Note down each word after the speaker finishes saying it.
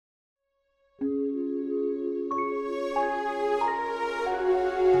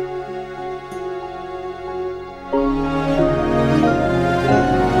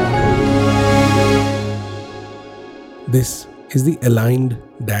This is the Aligned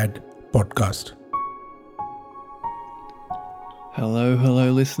Dad podcast. Hello,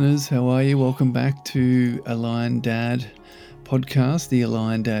 listeners. How are you? Welcome back to Aligned Dad podcast, the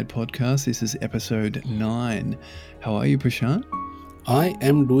Aligned Dad podcast. This is episode 9. How are you, Prashant? I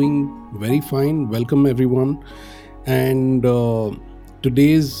am doing very fine. Welcome, everyone. And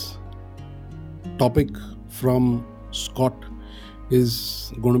today's topic from Scott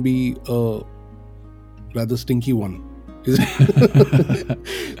is going to be a rather stinky one.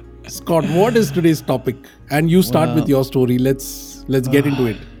 Scott, what is today's topic? And you start with your story. Let's get into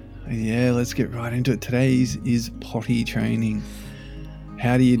it. Yeah, let's get right into it. Today is potty training.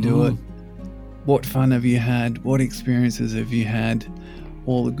 How do you do it? What fun have you had? What experiences have you had?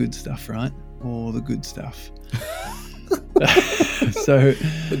 All the good stuff, right? All the good stuff. So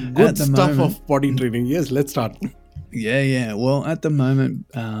The good stuff of potty training. Yes, let's start. Yeah. Well, at the moment,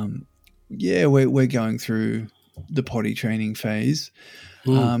 we're going through the potty training phase.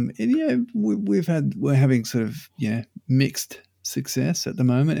 And we're having sort of mixed success at the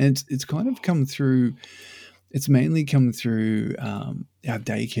moment, and it's kind of come through. It's mainly come through our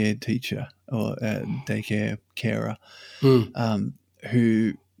daycare teacher or daycare carer,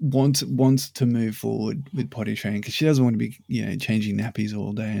 who wants to move forward with potty training because she doesn't want to be changing nappies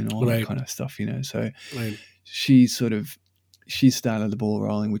all day and all that kind of stuff. So she started the ball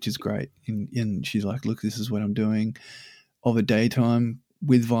rolling, which is great. And she's like, look, this is what I'm doing of a daytime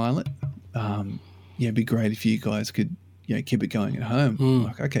with Violet. It'd be great if you guys could, keep it going at home.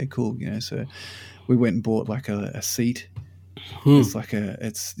 Like, okay, cool. So we went and bought like a seat.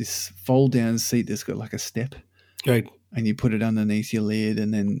 It's this fold down seat that's got like a step. Right. And you put it underneath your lid,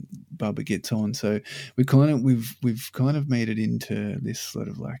 and then Bubba gets on. So we've kind of made it into this sort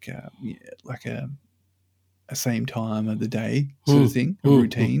of like a same time of the day sort of thing, a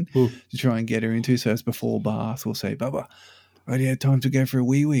routine to try and get her into. So it's before bath, we'll say, Bubba, already had time to go for a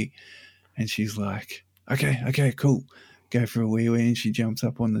wee. And she's like, okay, cool. Go for a wee. And she jumps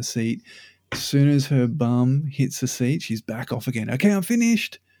up on the seat. As soon as her bum hits the seat, she's back off again. Okay, I'm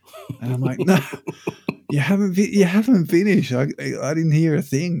finished. And I'm like, no, you haven't finished. I didn't hear a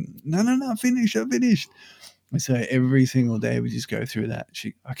thing. No, I'm finished. And so every single day we just go through that.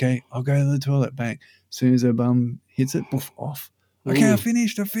 Okay, I'll go to the toilet, bang. As soon as her bum hits it, poof, off. Okay, I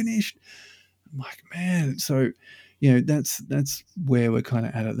finished. I'm like, man. So, that's where we're kind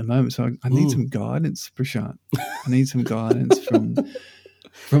of at the moment. So I need some guidance, Prashant. I need some guidance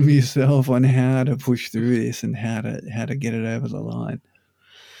from yourself on how to push through this and how to get it over the line.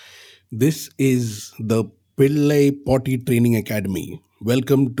 This is the Pillai Potty Training Academy.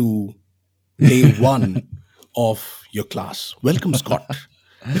 Welcome to day 1 of your class. Welcome, Scott.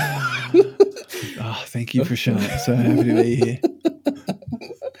 Thank you, Prashant. So happy to be here.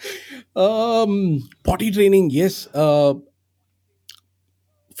 Potty training, yes. For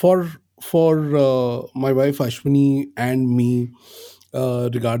my wife Ashwini and me,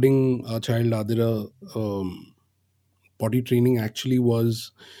 regarding our child Adira, potty training actually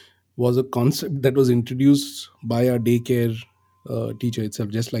was a concept that was introduced by our daycare teacher itself,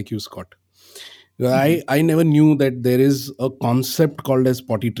 just like you, Scott. I never knew that there is a concept called as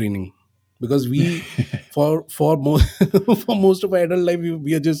potty training, because we for for most of our adult life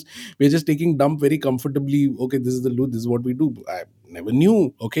we are just taking dump very comfortably. Okay, this is the loop, this is what we do. I never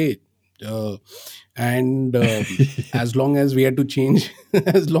knew. Okay, and as long as we had to change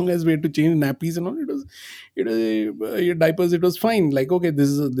nappies and all, your diapers, it was fine. Like, okay, this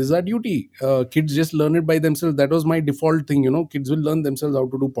is our duty. Kids just learn it by themselves. That was my default thing. Kids will learn themselves how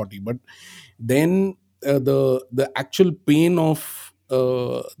to do potty. But then the actual pain of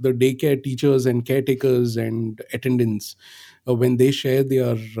the daycare teachers and caretakers and attendants, when they share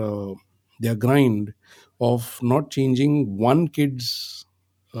their grind of not changing one kid's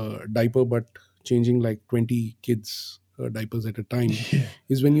diaper but changing like 20 kids diapers at a time,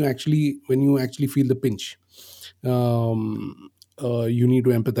 is when you actually feel the pinch. You need to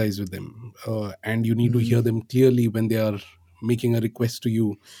empathize with them, and you need to hear them clearly when they are making a request to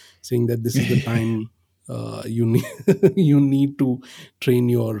you, saying that this is the time you need to train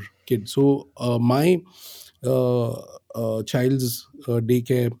your kid. So my child's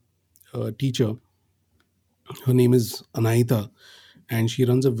daycare teacher, her name is Anahita, and she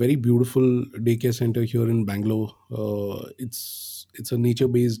runs a very beautiful daycare center here in Bangalore. It's a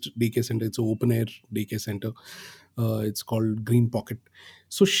nature-based daycare center. It's an open-air daycare center. It's called Green Pocket.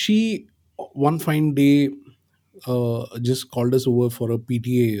 So she, one fine day, just called us over for a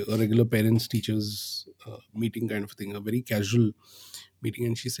PTA, a regular parents teachers meeting kind of thing, a very casual meeting.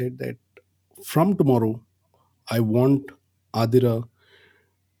 And she said that from tomorrow, I want Adira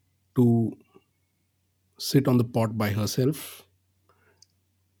to sit on the pot by herself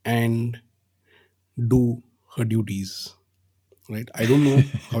and do her duties. Right? I don't know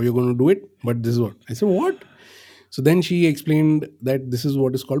how you're going to do it, but this is what I said. What? So then she explained that this is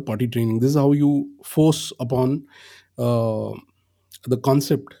what is called potty training. This is how you force upon uh, the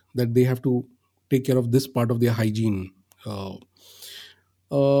concept that they have to take care of this part of their hygiene. Uh,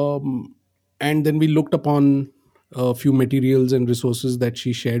 um, and then we looked upon a few materials and resources that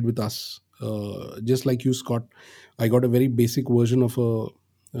she shared with us. Just like you, Scott, I got a very basic version of a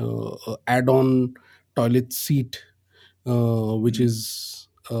add-on toilet seat, Mm.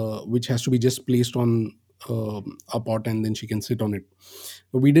 which has to be just placed on a pot, and then she can sit on it.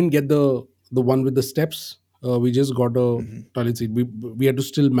 But we didn't get the one with the steps. We just got a Hmm. toilet seat. We had to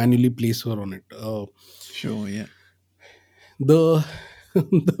still manually place her on it. Sure. Yeah. The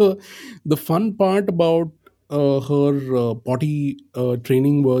the fun part about her potty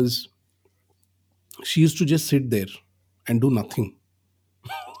training was she used to just sit there and do nothing.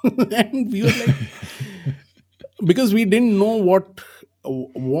 And we were like, because we didn't know what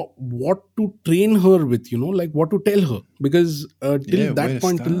to train her with, like what to tell her, because till Yeah. Where that to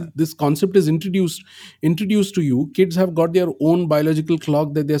point, till start? this concept is introduced to you, kids have got their own biological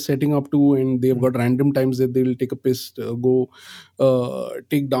clock that they're setting up to, and they've got random times that they will take a piss, go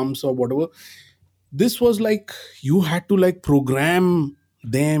take dumps or whatever. This was like you had to like program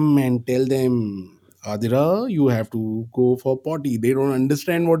them and tell them, Adira, you have to go for potty. They don't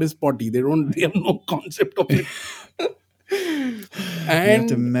understand what is potty. They have no concept of it. You have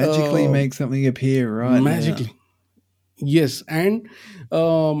to And magically make something appear right now. magically, yes. And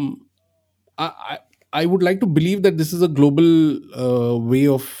um, I, I I would like to believe that this is a global way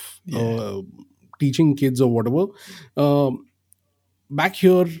of Yeah. teaching kids or whatever. Um, Back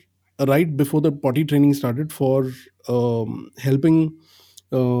here, right before the potty training started, for helping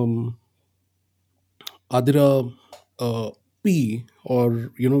um, Adira pee,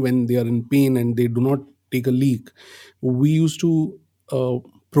 or when they are in pain and they do not take a leak, we used to uh,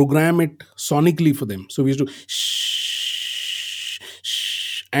 program it sonically for them. So we used to shh,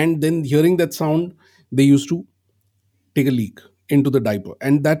 shh, and then hearing that sound, they used to take a leak into the diaper,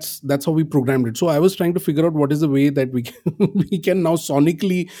 and that's how we programmed it. So I was trying to figure out what is the way that we can we can now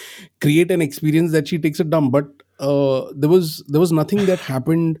sonically create an experience that she takes a dump. But there was nothing that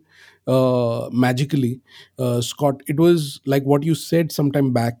happened magically, Scott. It was like what you said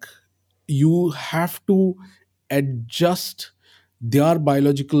sometime back. You have to adjust their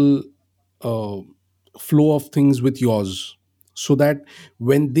biological uh, flow of things with yours, so that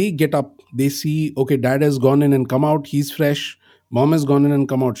when they get up, they see, okay, dad has gone in and come out, he's fresh. Mom has gone in and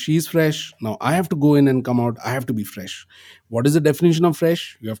come out, she's fresh. Now I have to go in and come out, I have to be fresh. What is the definition of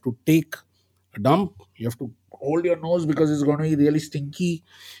fresh? You have to take a dump, you have to hold your nose because it's going to be really stinky.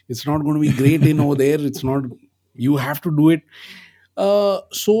 It's not going to be great in over there. It's not. You have to do it.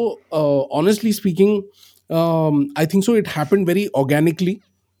 Honestly speaking, I think so. It happened very organically.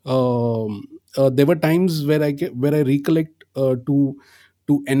 There were times where I recollect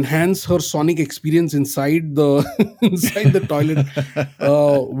to enhance her sonic experience inside the inside the toilet.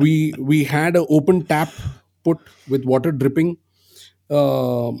 We had an open tap put with water dripping,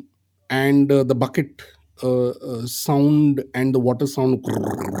 um and the bucket sound and the water sound.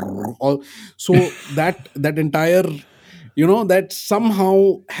 All, so that entire, that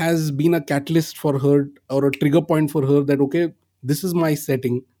somehow has been a catalyst for her, or a trigger point for her, that okay, this is my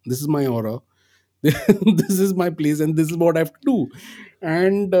setting, this is my aura, this is my place, and this is what I have to do.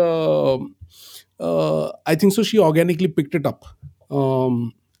 And I think so she organically picked it up.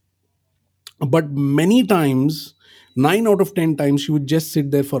 um, but many times, 9 out of 10 times, she would just sit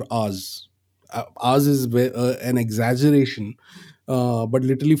there for hours. Hours is an exaggeration, but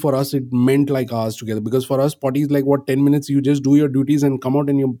literally for us it meant like hours together, because for us potty is like what, 10 minutes, you just do your duties and come out,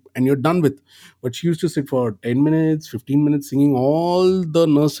 and you're done with. But she used to sit for 10 minutes, 15 minutes, singing all the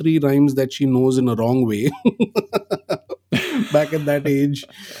nursery rhymes that she knows in a wrong way. Back at that age,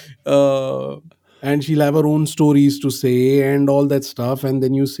 uh, and she'll have her own stories to say and all that stuff, and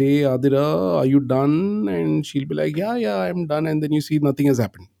then you say, Adira, are you done? And she'll be like, yeah, yeah, I'm done. And then you see nothing has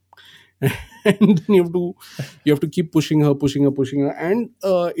happened. And then you have to keep pushing her, and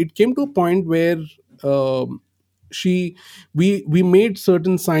it came to a point where um, she we made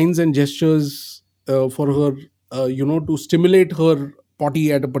certain signs and gestures for her, to stimulate her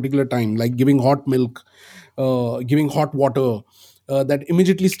potty at a particular time, like giving hot milk, giving hot water, that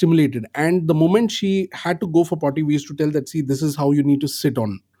immediately stimulated. And the moment she had to go for potty, we used to tell that, see, this is how you need to sit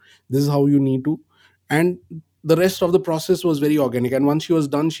on, this is how you need to. And the rest of the process was very organic, and once she was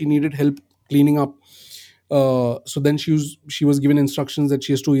done, she needed help cleaning up. So then she was given instructions that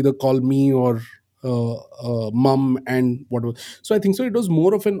she has to either call me, or mum and whatever. So I think so it was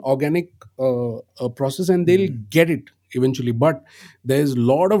more of an organic process, and they'll Mm. get it eventually. But there's a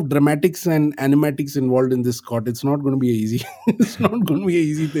lot of dramatics and animatics involved in this, Scott. It's not going to be easy. It's not going to be an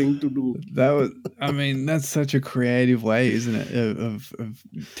easy thing to do. That was, I mean, that's such a creative way, isn't it, of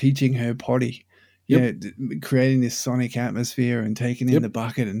teaching her potty. Yep. Creating this sonic atmosphere and taking in Yep. the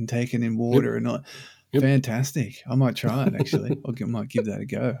bucket and taking in Yep. water and not. Yep. Fantastic. I might try it actually. Might give that a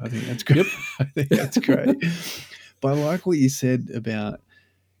go. I think that's great. Yep. I think that's great. But I like what you said about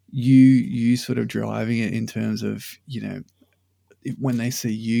you sort of driving it in terms of, when they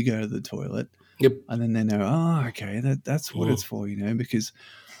see you go to the toilet Yep. and then they know, oh, okay, that's what it's for, because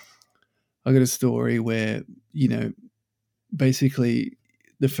I got a story where, basically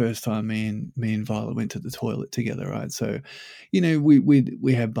the first time me and Violet went to the toilet together, right? So,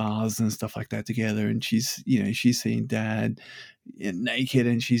 we have bars and stuff like that together, and she's seen Dad naked,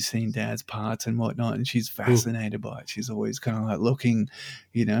 and she's seen Dad's parts and whatnot, and she's fascinated by it. She's always kind of like looking,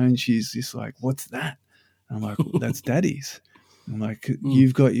 and she's just like, "What's that?" And I'm like, "That's Daddy's." I'm like,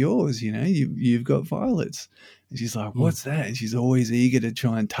 "You've got yours, you've got Violet's." And she's like, "What's that?" And she's always eager to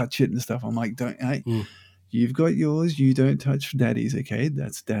try and touch it and stuff. I'm like, "Don't, hey, you've got yours. You don't touch Daddy's, okay?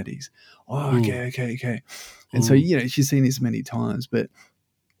 That's Daddy's." Oh, okay. And so, she's seen this many times, but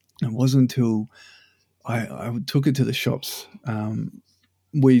it wasn't until I took it to the shops.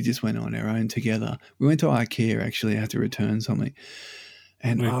 We just went on our own together. We went to IKEA, actually. I had to return something.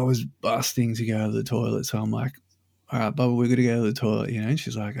 And Right. I was busting to go to the toilet. So I'm like, all right, Bubba, we're going to go to the toilet, And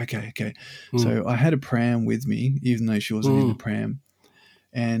she's like, okay. So I had a pram with me, even though she wasn't in the pram.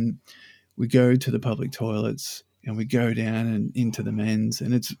 And we go to the public toilets and we go down and into the men's,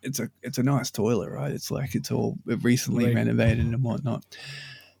 and it's a nice toilet, right? It's like it's all recently Right. renovated and whatnot.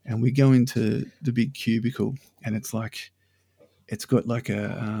 And we go into the big cubicle, and it's like it's got like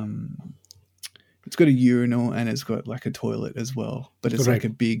it's got a urinal and it's got like a toilet as well, but it's like a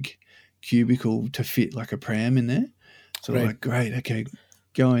big cubicle to fit like a pram in there. So we're like, great, okay,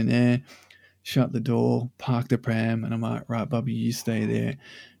 go in there, shut the door, park the pram, and I'm like, right, Bubby, you stay there.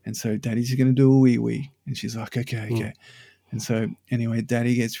 And so Daddy's going to do a wee. And she's like, okay. And so anyway,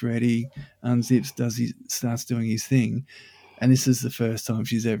 Daddy gets ready, unzips, starts doing his thing. And this is the first time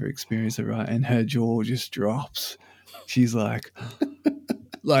she's ever experienced it, right? And her jaw just drops. She's like,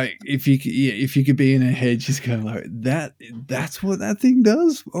 if you could be in her head, she's going like, that's what that thing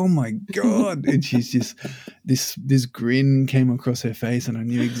does? Oh my God. And she's just, this grin came across her face, and I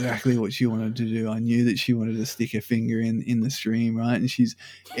knew exactly what she wanted to do. I knew that she wanted to stick her finger in the stream, right? And she's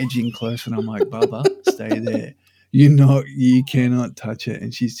edging close, and I'm like, Bubba, stay there. You cannot touch it.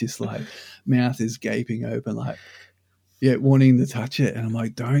 And she's just like, mouth is gaping open, like, wanting to touch it. And I'm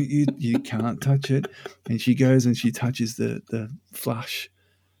like, don't you can't touch it. And she goes and she touches the flush,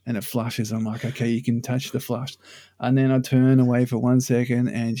 and it flushes. I'm like, okay, you can touch the flush. And then I turn away for 1 second,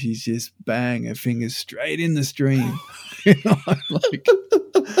 and she's just bang, her fingers straight in the stream. And I'm like,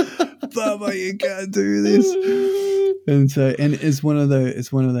 Bubba, you can't do this. And it's one of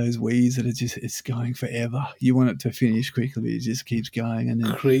those wees that it's going forever. You want it to finish quickly, but it just keeps going. And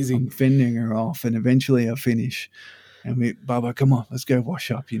then Crazy. I'm fending her off, and eventually I finish. And Bubba, come on, let's go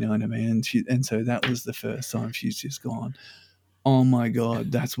wash up. You know what I mean? And so that was the first time she's just gone, oh my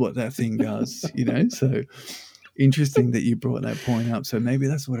God, that's what that thing does. So interesting that you brought that point up. So maybe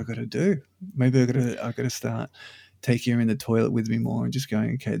that's what I got to do. Maybe I got to start taking her in the toilet with me more and just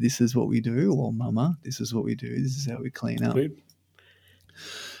going, okay, this is what we do, or Mama, this is what we do. This is how we clean up. Right.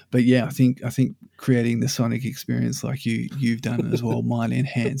 But yeah, I think creating the sonic experience like you've done as well might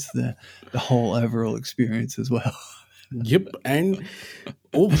enhance the whole overall experience as well. Yep. And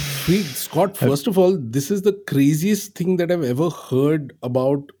sweet Scott, first of all, this is the craziest thing that I've ever heard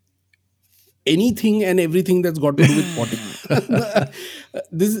about anything and everything that's got to do with potty.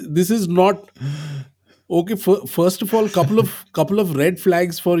 This is not okay. First of all, couple of red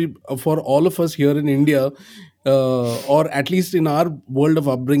flags for all of us here in India, or at least in our world of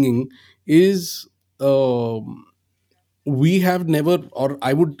upbringing, is we have never, or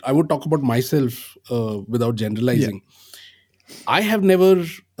I would talk about myself without generalizing. I have never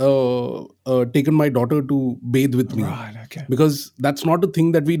taken my daughter to bathe with me. Right, okay. Because that's not a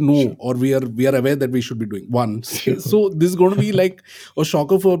thing that we know, or we are aware that we should be doing. One, so this is going to be like a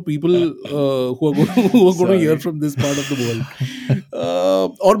shocker for people who are going to hear from this part of the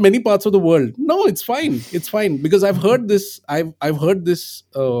world, or many parts of the world. No, it's fine because I've heard this. I've heard this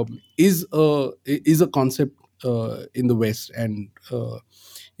is a concept in the West, and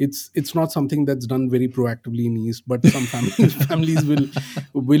it's not something that's done very proactively in East, but some families families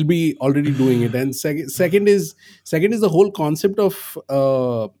will be already doing it. And second is the whole concept of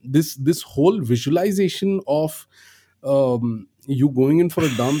this whole visualization of you going in for a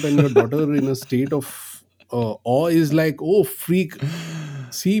dump and your daughter in a state of awe is like, oh freak.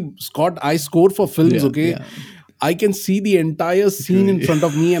 See, Scott, I score for films, Yeah, okay? yeah. I can see the entire scene in Good. front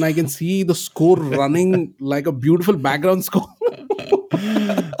of me, and I can see the score running like a beautiful background score.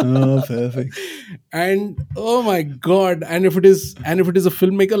 Oh, perfect. And oh my god! And if it is a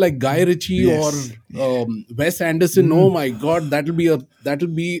filmmaker like Guy Ritchie or Yes. Yeah. Wes Anderson, oh Mm. my god, that'll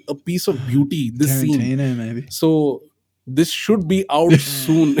be a piece of beauty. This scene. Tarantino, maybe. So this should be out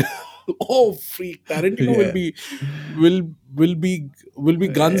soon. Oh freak! Tarantino will Yeah. be will will be will be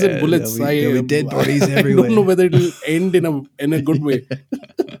guns and Yeah, bullets. there'll be dead bodies I don't know everywhere. whether it'll end in a good way.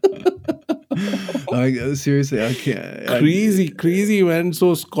 Seriously, I can't. Crazy, crazy man.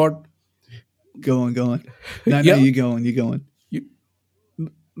 So Scott, Go on, go on. No, no, yeah, you go on, you go on. you, no,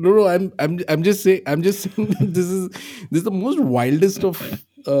 no. I'm just saying that this is the most wildest of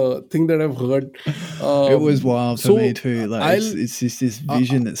thing that I've heard. It was wild for me So too. Like I'll it's just this uh,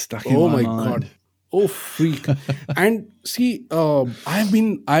 vision that's stuck in oh my my mind. god, oh freak. And see, I've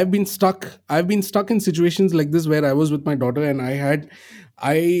been stuck in situations like this where I was with my daughter and I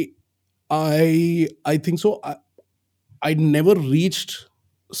I think so. I never reached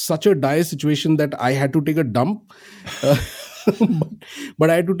such a dire situation that I had to take a dump. Uh, but, but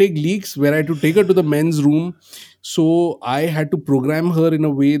I had to take leaks where I had to take her to the men's room. So I had to program her in a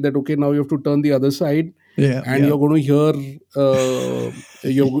way that, okay, now you have to turn the other side, Yeah, and yeah. you're going to hear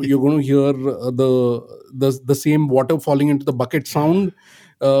you're going to hear the same water falling into the bucket sound.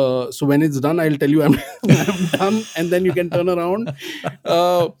 So when it's done, I'll tell you I'm I'm done, and then you can turn around.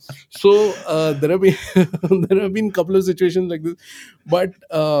 There have been there have been a couple of situations like this, but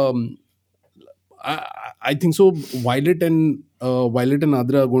I think so. Violet and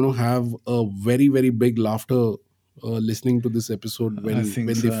Adra are going to have a very very big laughter listening to this episode I when think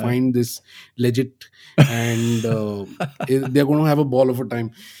when they so. find this legit, and they're going to have a ball of a time.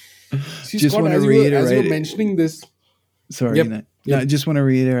 See, Just Scott, want to as you were reiterate it. mentioning this, Sorry, yep, no, yep. no. Just want to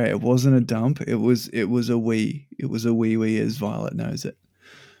reiterate. It wasn't a dump. It was a wee. It was a wee, as Violet knows it.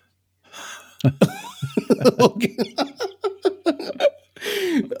 Okay.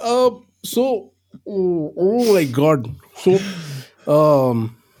 So, oh my god. So,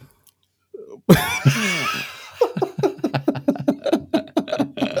 um,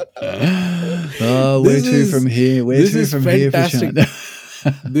 Oh, where this to is from here? Where this to is from here, fantastic.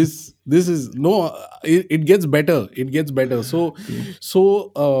 Prashant? This is no. It gets better. It gets better. So, Cool.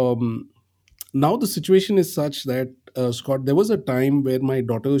 so now the situation is such that Scott, there was a time where my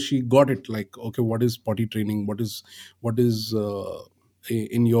daughter, she got it, like, okay, what is potty training, what is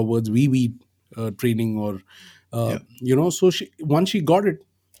in your words wee training, or Yeah. so she once she got it,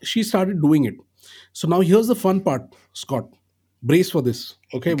 she started doing it. So now here's the fun part, Scott. Brace for this,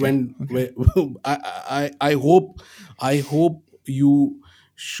 okay? Okay. when, Okay. when I hope you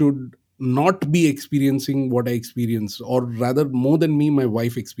should not be experiencing what I experienced, or rather more than me, my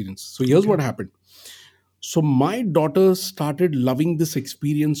wife experienced. So here's Okay. what happened. So my daughter started loving this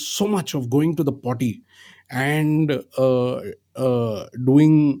experience so much of going to the potty and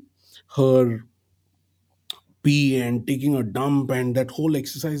doing her pee and taking a dump, and that whole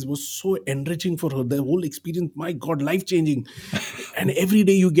exercise was so enriching for her. The whole experience, my god, life changing. And every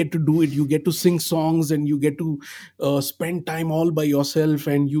day you get to do it, you get to sing songs, and you get to spend time all by yourself,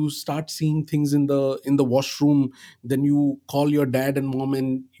 and you start seeing things in the washroom. Then you call your dad and mom,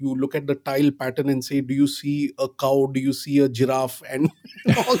 and you look at the tile pattern and say, do you see a cow, do you see a giraffe, and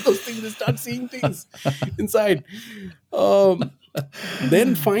all those things. They start seeing things inside. um,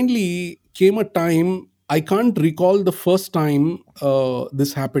 then finally came a time, I can't recall the first time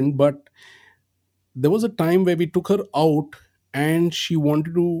this happened, but there was a time where we took her out and she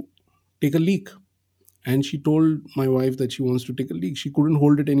wanted to take a leak. And she told my wife that she wants to take a leak. She couldn't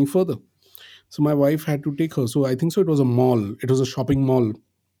hold it any further. So my wife had to take her. So I think so it was a mall. It was a shopping mall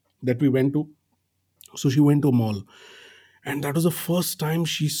that we went to. So she went to a mall. And that was the first time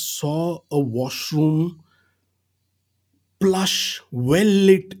she saw a washroom, plush, well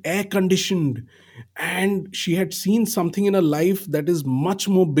lit, air conditioned. And she had seen something in her life that is much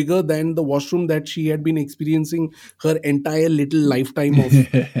more bigger than the washroom that she had been experiencing her entire little lifetime of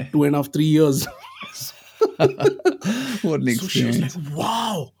 2.5, 3 years. What an So she was like, experience.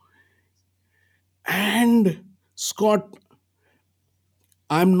 wow. And Scott,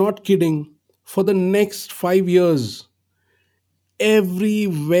 I'm not kidding. For the next 5 years,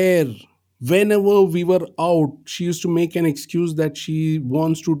 everywhere Whenever we were out, she used to make an excuse that she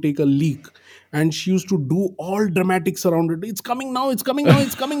wants to take a leak, and she used to do all dramatics around it. It's coming now, it's coming now,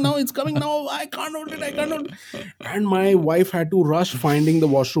 it's coming now, it's coming now, I can't hold it, I can't hold it. And my wife had to rush finding the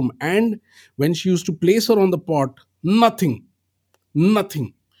washroom. And when she used to place her on the pot, nothing,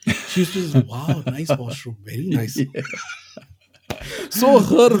 nothing. She used to say, wow, nice washroom, very nice. Yeah, So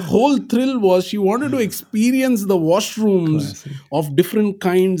her whole thrill was she wanted to experience the washrooms classic. of different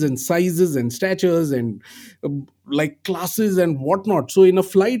kinds and sizes and statures and like classes and whatnot. So in a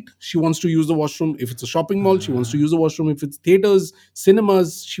flight, she wants to use the washroom. If it's a shopping mall, she wants to use the washroom. If it's theaters,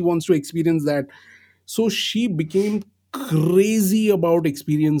 cinemas, she wants to experience that. So she became crazy about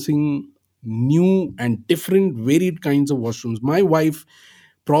experiencing new and different, varied kinds of washrooms. My wife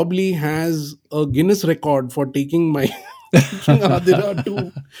probably has a Guinness record for taking my taking Adira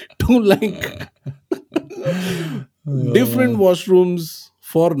to like different Oh. washrooms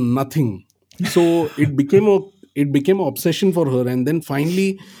for nothing. So it became an obsession for her. And then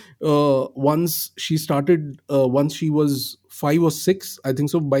finally, once she was 5 or 6, I think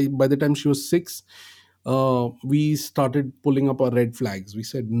so. By the time she was 6, we started pulling up our red flags. We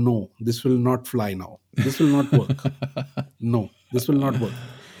said, no, this will not fly now. This will not work. No, this will not work.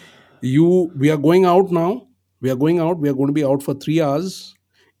 We are going out now. We are going out. We are going to be out for 3 hours.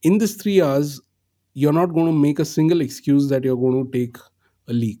 In this 3 hours, you're not going to make a single excuse that you're going to take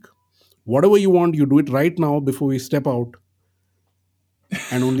a leak. Whatever you want, you do it right now before we step out,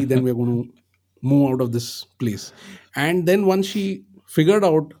 and only then we're going to move out of this place. And then once she figured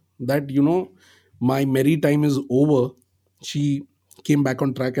out that, my merry time is over, she came back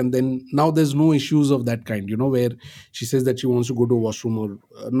on track. And then now there's no issues of that kind, where she says that she wants to go to a washroom, or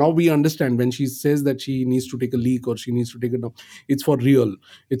now we understand when she says that she needs to take a leak or she needs to take a dump, it's for real.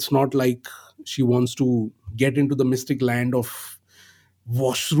 It's not like she wants to get into the mystic land of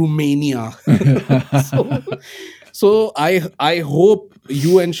washroom mania. so so I hope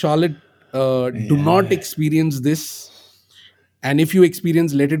you and Charlotte do not Yeah. experience this. And if you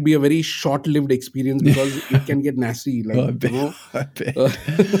experience, let it be a very short-lived experience, because it can get nasty. Like, I bet, I uh,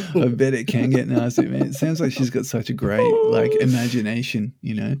 bet, I bet it can get nasty, man. It sounds like she's got such a great like imagination,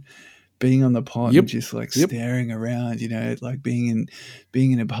 being on the pot and yep, just like yep, staring around, like being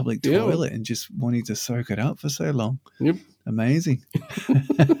in a public yeah, toilet and just wanting to soak it up for so long. yep. Amazing.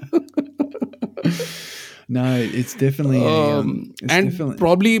 No, it's definitely it's And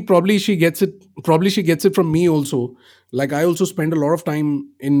definitely probably she gets it from me also. Like, I also spend a lot of time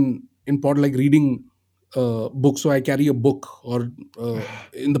in pod, like reading books. So I carry a book, or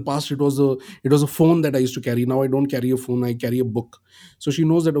in the past it was a phone that I used to carry. Now I don't carry a phone, I carry a book. So she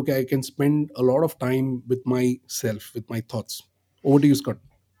knows that, okay, I can spend a lot of time with myself, with my thoughts. Over to you, Scott.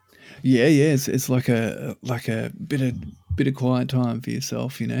 yeah, yeah. It's like a bit of quiet time for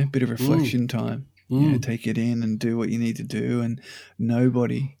yourself, bit of Mm, reflection time. mm, Take it in and do what you need to do, and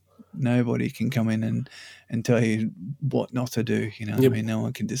nobody, nobody can come in and tell you what not to do. You know what I yep, mean? No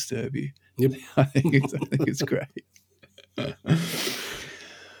one can disturb you. yep, I think it's great.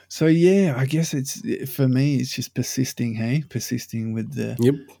 So yeah, I guess it's for me. It's just persisting. Hey, persisting with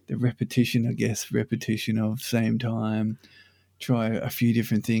yep, the repetition. I guess repetition of same time. Try a few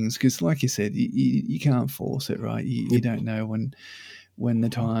different things because, like you said, you can't force it, right? You yep, don't know when the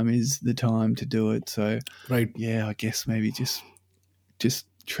time is the time to do it. So right, yeah, I guess maybe just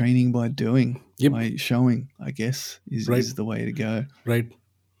training by doing, yep, by showing. I guess is right, is the way to go. right,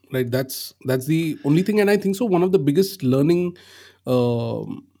 right. That's the only thing. And I think so one of the biggest learning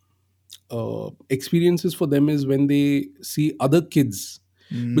um, experiences for them is when they see other kids,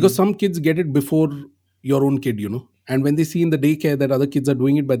 because Mm, some kids get it before your own kid, and when they see in the daycare that other kids are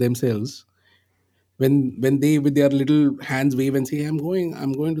doing it by themselves, when they with their little hands wave and say, hey, I'm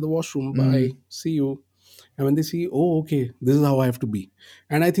going to the washroom, bye, mm, see you. And when they see, oh, okay, this is how I have to be.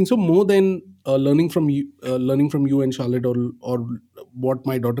 And I think so more than learning from you and Charlotte, or what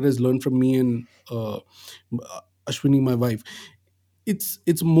my daughter has learned from me and Ashwini, my wife,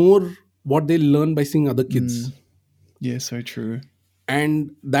 it's more what they learn by seeing other kids. mm. Yeah, so true.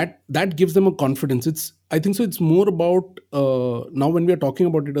 And that gives them a confidence. I think so it's more about, now when we are talking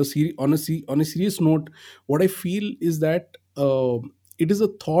about it, on a serious note, what I feel is that it is a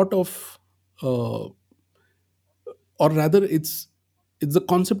thought of, uh, or rather it's the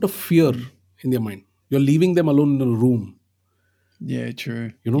concept of fear Mm. in their mind. You're leaving them alone in a room. Yeah,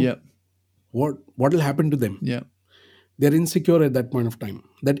 true. you know Yep, what will happen to them? yep. They're insecure at that point of time.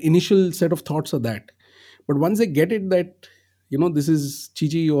 That initial set of thoughts are that. But once they get it, that this is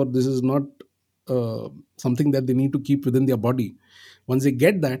chichi, or this is not uh, something that they need to keep within their body. Once they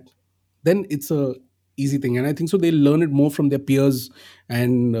get that, then it's a easy thing. And I think so they learn it more from their peers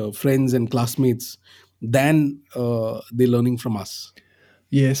and friends and classmates than they learning from us.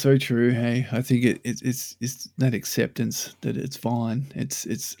 Yeah, so true. Hey, I think it's that acceptance that it's fine.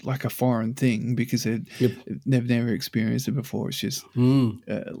 It's like a foreign thing because Yep. they've never experienced it before. It's just Hmm.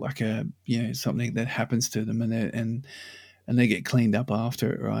 like a something that happens to them, and they get cleaned up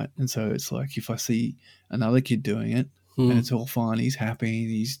after it, right? And so it's like if I see another kid doing it and Hmm. it's all fine, he's happy,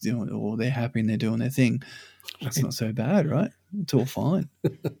 and he's doing, or they're happy and they're doing their thing. That's not so bad, right? It's all fine.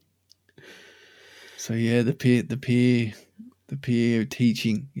 So yeah, the peer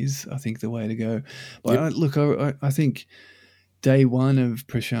teaching is, I think, the way to go. But Yep. look, I think day one of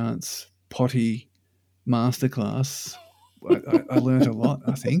Prashant's potty masterclass, I learned a lot.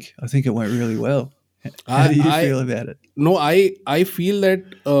 I think it went really well. How do you I feel about it? No, I feel that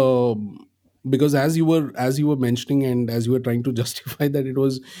because as you were mentioning and as you were trying to justify that it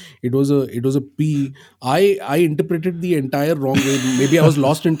was a p, I interpreted the entire wrong way. Maybe I was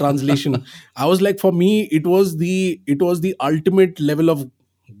lost in translation. I was like, for me it was the ultimate level of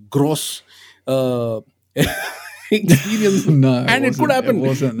gross uh, experience. No, it And it could wasn't. It happen.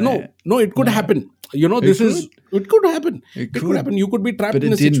 wasn't No, that. no, it could No, happen. You know, it this could. is it could happen. It It could could. happen. You could be trapped But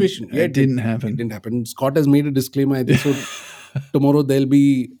in it a didn't. situation. Yeah, It didn't it happen. didn't happen. Scott has made a disclaimer, I think so. Tomorrow there'll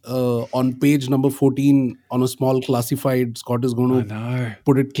be on page number 14 on a small classified, Scott is going I to know.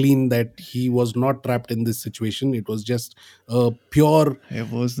 put it clean that he was not trapped in this situation. It was just a pure It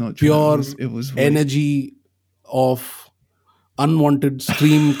was not true. pure It was what energy of unwanted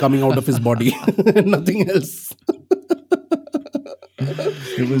stream coming out of his body. Nothing else.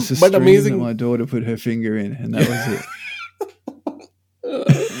 it was the But stream that amazing. my daughter put her finger in, and that was it.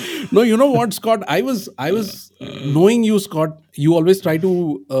 No, you know what, Scott? I was knowing you, Scott. You always try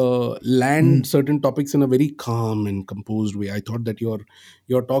to land Mm. certain topics in a very calm and composed way. I thought that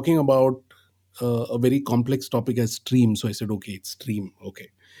you're talking about a very complex topic as stream. So I said, okay, it's stream. Okay,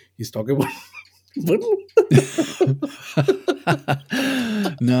 he's talking about. But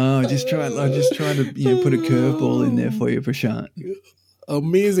No, I just try to put a curveball in there for you, Prashant.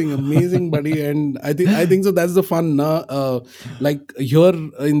 amazing, amazing, buddy. And I think so that's the fun, like here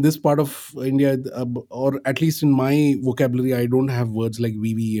in this part of India, or at least in my vocabulary, I don't have words like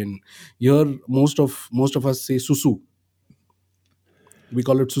vivi. And here most of us say susu. We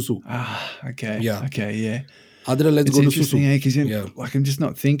call it susu. Okay, Yeah. okay, yeah. Adra, let's It's go to interesting, susu. because Yeah. like I'm just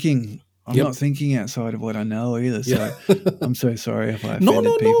not thinking. I'm Yep. not thinking outside of what I know either. Yeah. So I'm so sorry if I No, offended no,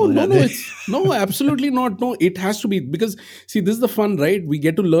 no, people no, out no. there. It's no, absolutely not. No, it has to be because see, this is the fun, right? We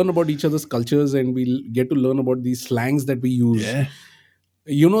get to learn about each other's cultures and we get to learn about these slangs that we use. Yeah,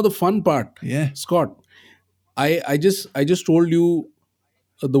 You know the fun part, yeah. Scott. I just told you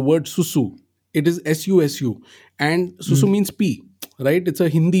the word susu. It is susu, and susu Mm, means pee, right? It's a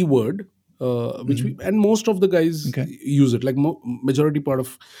Hindi word, which we mhm. and most of the guys Okay. use it. Like majority part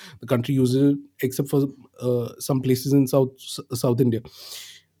of the country uses it, except for some places in South India.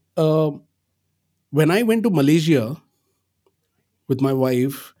 Uh, when I went to Malaysia with my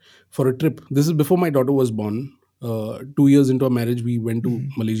wife for a trip, this is before my daughter was born. 2 years into our marriage, we went to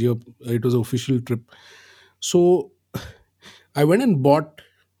Mhm. Malaysia. It was an official trip. So I went and bought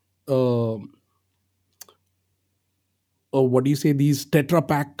uh, what do you say, these Tetra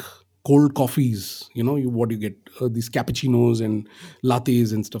Pak cold coffees. You know, what you get, these cappuccinos and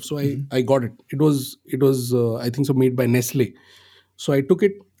lattes and stuff. So I Mhm. I got it. It was I think so made by Nestle. So I took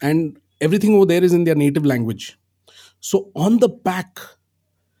it, and everything over there is in their native language. So on the pack,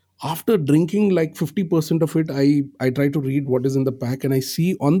 after drinking like 50% of it, I try to read what is in the pack, and I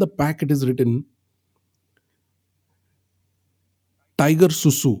see on the pack it is written Tiger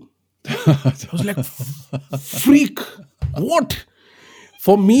Susu. I was like, freak, what?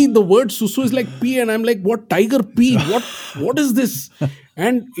 For me the word susu is like pee, and I'm like, what, tiger pee, what is this?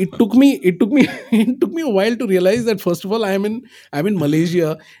 And it took me it took me a while to realize that first of all I'm in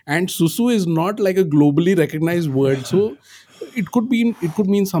Malaysia, and susu is not like a globally recognized word. So it could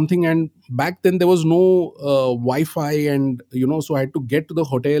mean something. And back then there was no wi-fi, and so I had to get to the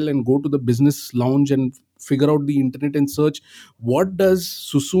hotel and go to the business lounge and figure out the internet and search what does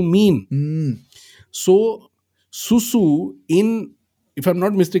susu mean. Mm. So, susu in, if I'm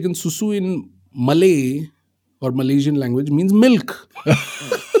not mistaken, susu in Malay or Malaysian language means milk.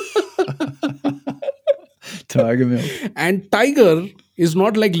 Tiger milk. And tiger is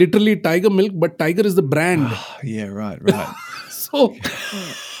not like literally tiger milk, but tiger is the brand. Yeah, right, right. So,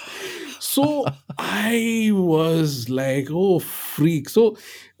 so I was like, oh, freak. So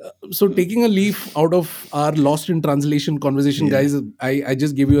taking a leaf out of our lost in translation conversation, Yeah. guys, I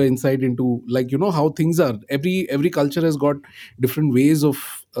just give you an insight into, like, how things are. Every culture has got different ways of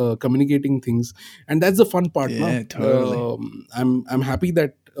communicating things, and that's the fun part, no? Yeah, totally. I'm happy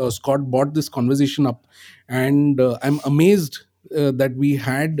that Scott brought this conversation up, and I'm amazed that we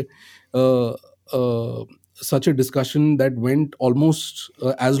had uh, uh, such a discussion that went almost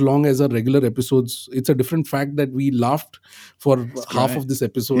as long as our regular episodes. It's a different fact that we laughed for It's half great. of this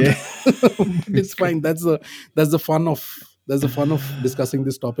episode, Yeah. but It's it's great. fine. That's the fun of discussing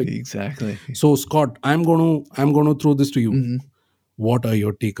this topic. Exactly. So, Scott, I'm gonna throw this to you. Mhm. What are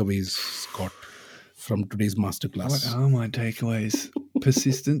your takeaways, Scott, from today's What masterclass? are my takeaways?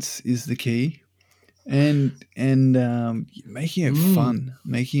 Persistence is the key, and making it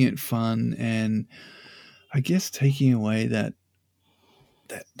Mm, fun, and I guess taking away that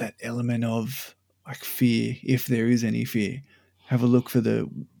element of like fear, if there is any fear. Have a look for the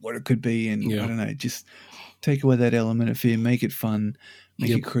what it could be, and I yeah. don't know, just take away that element of fear, make it fun, make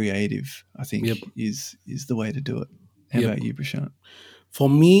it Yep. creative. I Yep. think is the way to do it. How Yep. about you, Prashant? For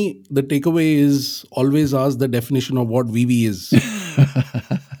me, the takeaway is always ask the definition of what VV is.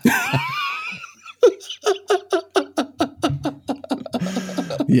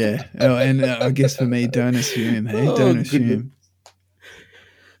 Yeah. Oh, and I guess for me, don't assume. Hey, Oh don't goodness. assume.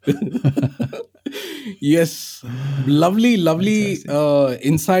 Yes, lovely Fantastic.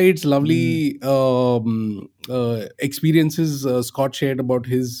 insights, Mm, lovely experiences Scott shared about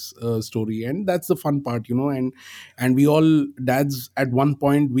his story, and that's the fun part, and we all dads at one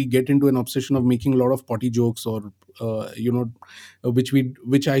point we get into an obsession of making a lot of potty jokes, or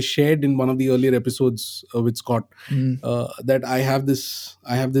which I shared in one of the earlier episodes with Scott, mm, that I have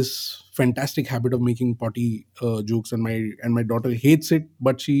this fantastic habit of making potty jokes, and my daughter hates it,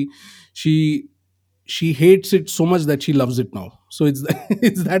 but she she hates it so much that she loves it now. So it's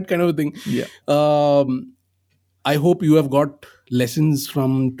it's that kind of a thing. yeah. um, I hope you have got lessons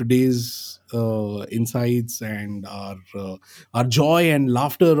from today's insights, and our joy and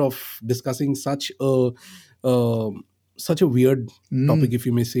laughter of discussing um such a weird topic, Mm, if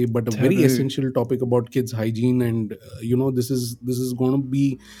you may say, but a very taboo. essential topic about kids hygiene. And this is going to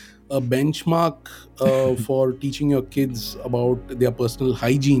be a benchmark for teaching your kids about their personal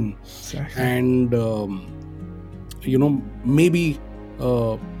hygiene. Exactly. And maybe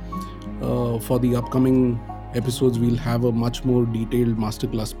for the upcoming episodes we'll have a much more detailed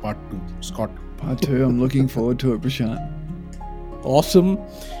masterclass part 2, Scott. Part two. I'm looking forward to it, Prashant. Awesome.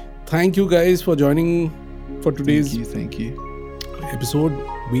 Thank you guys for joining for Thank today's you. Thank you. episode.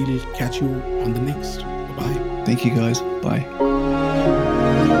 We'll catch you on the next. Bye. Thank you, guys. Bye.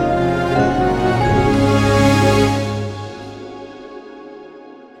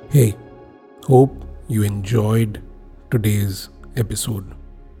 Hey, hope you enjoyed today's episode.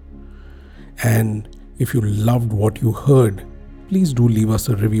 And if you loved what you heard, please do leave us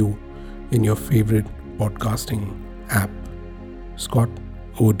a review in your favorite podcasting app. Scott,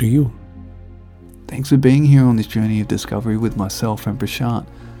 over to you. Thanks for being here on this journey of discovery with myself and Prashant.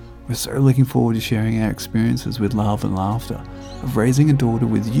 We're so looking forward to sharing our experiences with love and laughter, of raising a daughter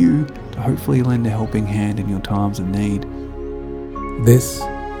with you to hopefully lend a helping hand in your times of need. This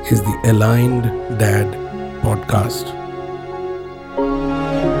is the Aligned Dad Podcast.